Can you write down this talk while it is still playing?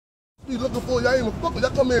You looking for? Y'all ain't even fucking.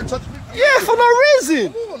 Y'all come here and touch me. Yeah, for no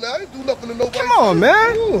reason. Come on now, I ain't do nothing to nobody. Come on,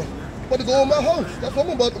 man. I'm about to go in my house. That's where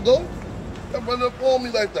I'm about to go. Y'all running up on me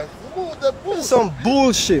like that. Come on with that bullshit. Some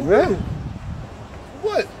bullshit, man.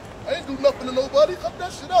 What? I ain't do nothing to nobody. Cut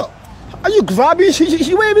that shit up. Are you grabbing?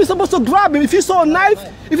 You ain't even supposed to grab him. If you saw a knife,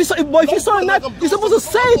 if you saw a knife, you're supposed to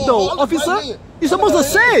say it though, officer. You're supposed to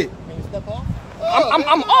say it.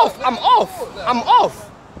 I'm off. I'm off. I'm off.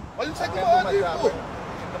 Why you taking my ID for?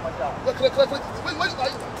 Wait.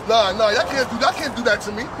 Nah, y'all can't do that. Y'all can't do that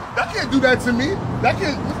to me. Y'all can't do that to me.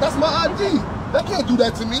 That's my ID. Y'all can't do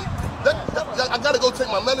that to me. I gotta go take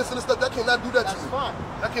my medicine and stuff. Y'all cannot do that to me.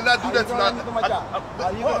 Y'all cannot do that to me.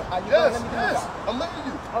 Are you gonna Yes. I'm letting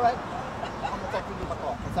you. All right. I'm gonna talk to you in my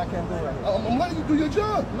car, because I can't do it right now. I'm letting you do your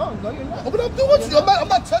job. No, you're not. What I'm doing to you? I'm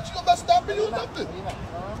not touching you. I'm not stopping you. Nothing.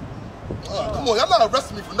 Come on, y'all not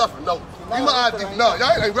arresting me for nothing. No. Give my ID. No,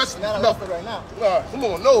 y'all ain't arresting me for nothing. Right now. Come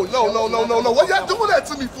on, no. What y'all doing that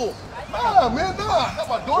to me for? Nah, man, nah. I got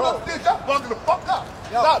my door upstairs. Y'all bugging the fuck out.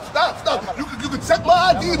 Stop. You can check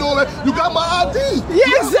my ID and all that. You got my ID.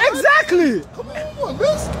 Yeah, exactly. Come on,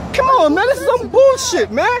 miss. Come on, man. This is some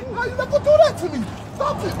bullshit, man. Nah, you're not gonna do that to me.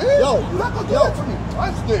 Stop it, man. You're not gonna do that to me. I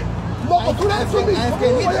understand. You're not gonna do that to me.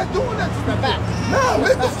 Why y'all doing that to me? Nah, man,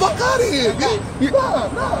 get the fuck out of here, man.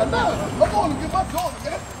 Nah. I'm going to get my daughter,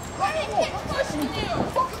 man. Come on, don't touch me.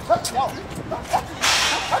 Fucking touch me. Don't touch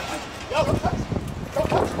me.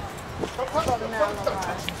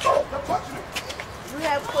 Don't touch me. You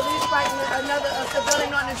have police fighting another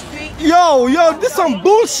civilian on the street. Yo, this some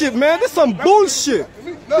bullshit, man. This some bullshit.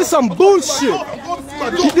 This some bullshit.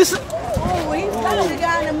 This. Oh, he's telling the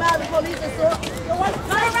guy in the mouth, the police are so.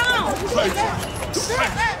 Turn around.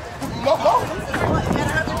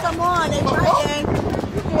 Come on, they fighting.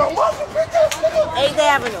 8th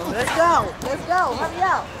Avenue. Let's go. Hurry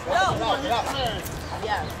up.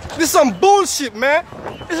 Yeah. This is some bullshit, man.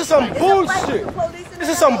 This is some bullshit. This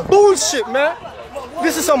is some bullshit, man.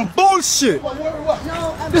 This is some bullshit.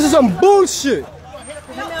 This is some bullshit.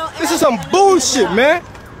 This is some bullshit, man.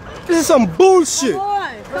 This is some bullshit.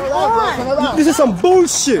 This is some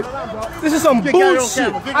bullshit. This is some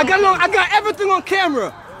bullshit. I got everything on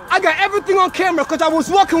camera. I got everything on camera because I was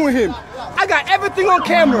walking with him. I got everything on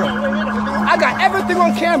camera. I got everything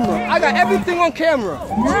on camera. I got everything on camera.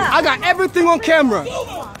 I got everything on camera.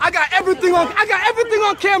 I got everything on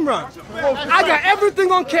camera. I got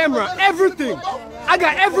everything on camera. Everything. I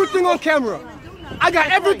got everything on camera. I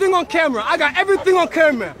got everything on camera. I got everything on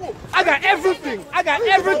camera. I got everything. I got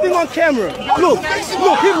everything on camera. Look,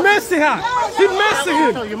 he messing her. He messing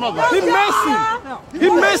him. He messing. He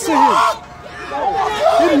messing him.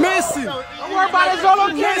 He messing. Don't worry about it. It's all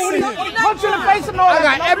on camera. Punch you in the face and all that. I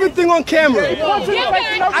got everything on camera. Punch you in the face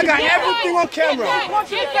and all that. I got everything on camera.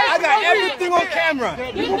 I got everything on camera.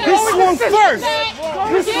 He swung first.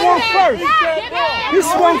 He swung first. He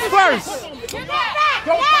swung first.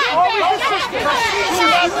 Don't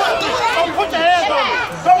put your hands on me.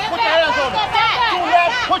 Don't put your hands on me.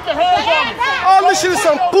 Put your hands on me. All this shit is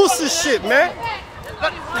some pussy shit, man.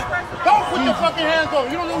 Don't put your fucking hands on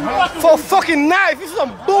me. You don't know who you're fucking For a fucking knife. This is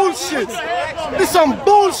some bullshit. This is some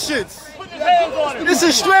bullshit. This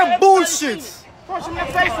is straight bullshit. Punch him in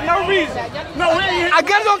the face for no reason. No, I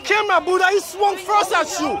got it on camera, Buddha. He swung first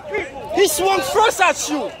at you. He swung first at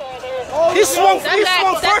you. He swung first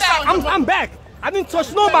at you. I'm back. I didn't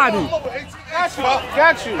touch nobody.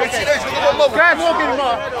 Got you.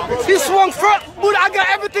 He swung first. Buddha, I got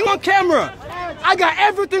everything on camera. I got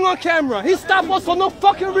everything on camera. He stopped us for no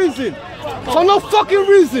fucking reason. For no fucking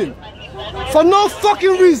reason. For no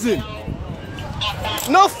fucking reason.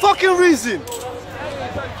 No fucking reason.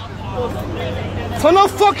 For no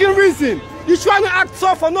fucking reason. You trying to act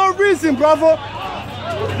tough for no reason, brother.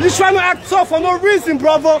 You trying to act tough for no reason,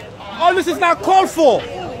 brother. All this is not called for.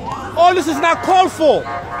 All this is not called for.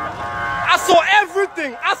 I saw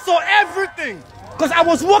everything. I saw everything. Because I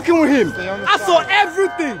was working with him. I saw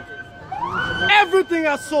everything. Everything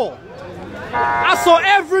I saw. I saw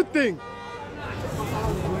everything.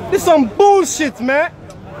 This some bullshit, man.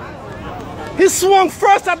 He swung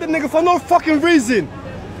first at the nigga for no fucking reason.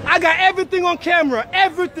 I got everything on camera.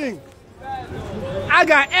 Everything. I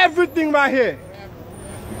got everything right here.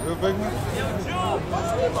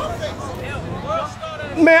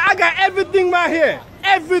 Man, I got everything right here.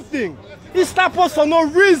 Everything. He stopped us for no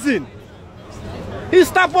reason. He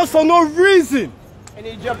stopped us for no reason. And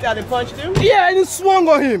he jumped out and punched him? Yeah, and he swung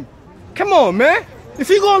on him. Come on, man. If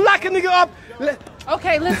you gonna lock a nigga up,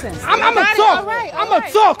 okay, listen. I'ma talk. I'ma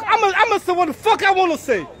talk. I'ma say what the fuck I wanna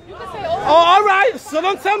say. You can say oh, all right. So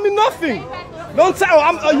don't tell me nothing. Don't tell.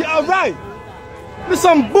 All right. This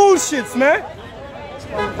some bullshit, man.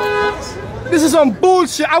 This is some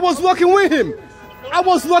bullshit. I was working with him. I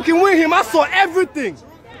was working with him. I saw everything.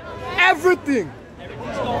 Everything.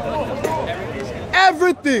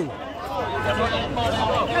 Everything.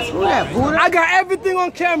 I got everything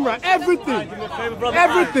on camera. Everything.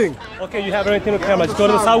 Everything. Okay, you have everything on camera. Just go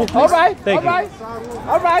to the sidewalk, please. All right. Thank you.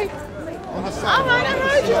 All right. All right, I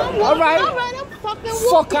heard you. All right. All right, I'm fucking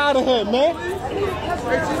Fuck out of here, man.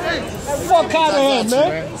 Fuck out of here,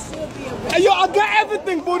 man. Hey, yo, I got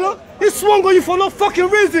everything, Buddha. He swung on you for no fucking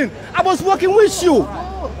reason. I was working with you.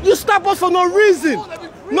 You stopped us for no reason.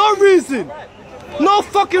 No reason. No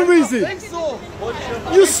fucking reason.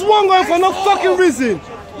 You swung on him for no fucking reason.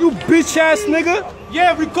 You bitch ass nigga.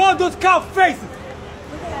 Yeah, record those cow faces.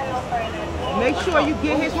 Make sure you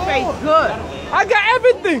get his face good. I got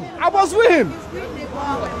everything. I was with him.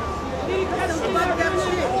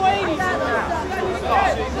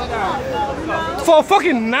 For a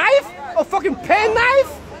fucking knife? A fucking pen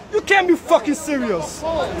knife? You can't be fucking serious.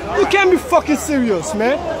 You can't be fucking serious,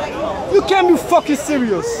 man. You can't be fucking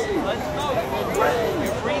serious.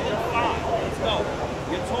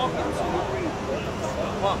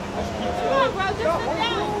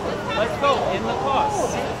 Let's go in the car.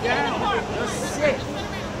 Sit down. Just sit.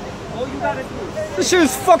 All you gotta do. This shit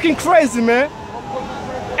is fucking crazy, man.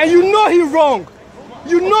 And you know he wrong.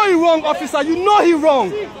 You know he wrong, officer. You know he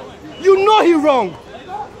wrong. You know he wrong.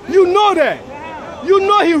 You know that. You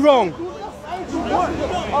know he wrong.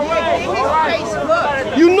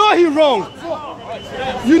 You know he wrong.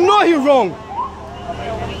 You know he wrong.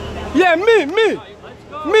 Yeah,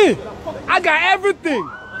 me. I got everything.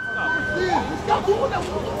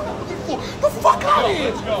 The fuck out of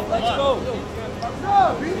here! Let's go.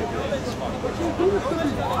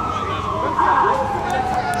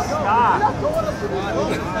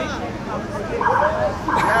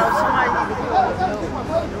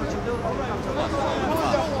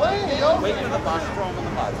 Wait for the box, throw him in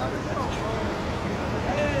the box.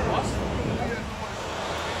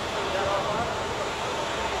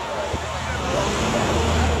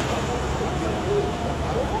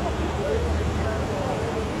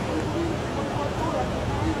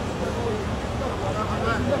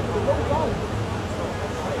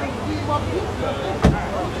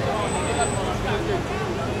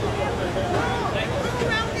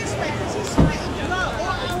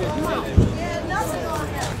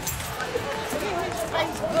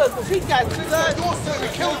 He got good.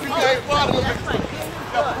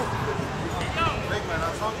 Big man, I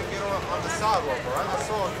told you to get on the sidewalk, bro. I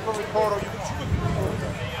saw you put record on you.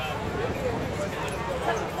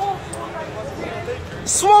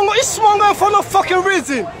 He swung on for no fucking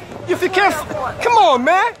reason. If you can't, come on,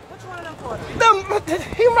 man. Which one of them for?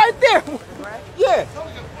 He right there. Yeah.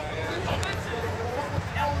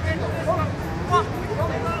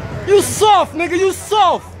 You soft, nigga. You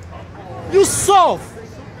soft. You soft.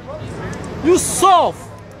 You soft.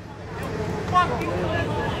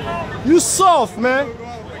 You soft, man.